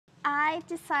I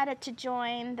decided to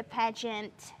join the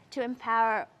pageant to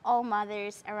empower all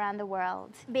mothers around the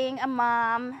world. Being a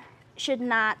mom should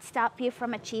not stop you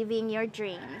from achieving your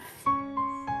dreams.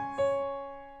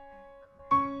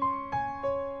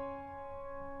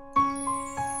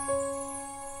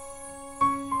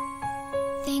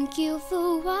 Thank you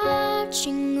for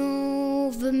watching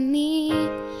over me.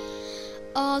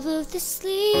 All of the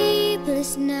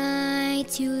sleepless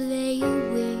nights you lay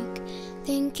awake.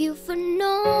 Thank you for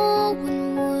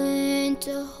knowing when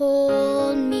to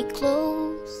hold me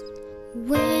close,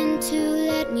 when to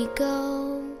let me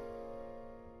go.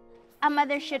 A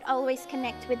mother should always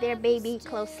connect with their baby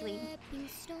closely.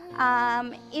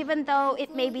 Even though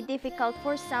it may be difficult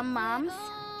for some moms,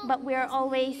 but we're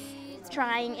always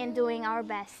trying and doing our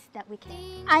best that we can.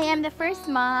 I am the first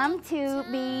mom to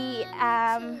be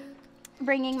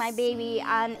bringing my baby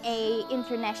on a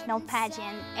international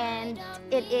pageant, and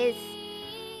it is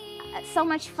so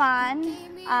much fun,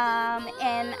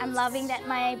 and I'm loving that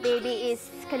my baby is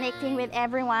connecting with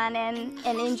everyone and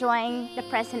enjoying the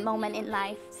present moment in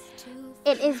life.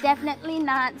 It is definitely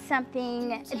not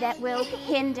something that will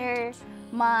hinder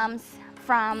moms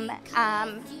from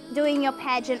doing your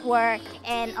pageant work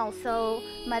and also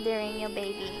mothering your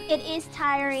baby. It is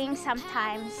tiring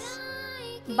sometimes,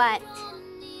 but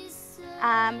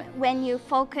when you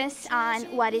focus on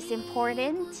what is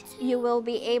important, you will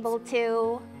be able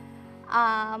to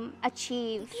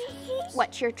achieve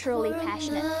what you're truly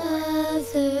passionate for.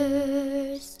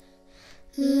 Mothers,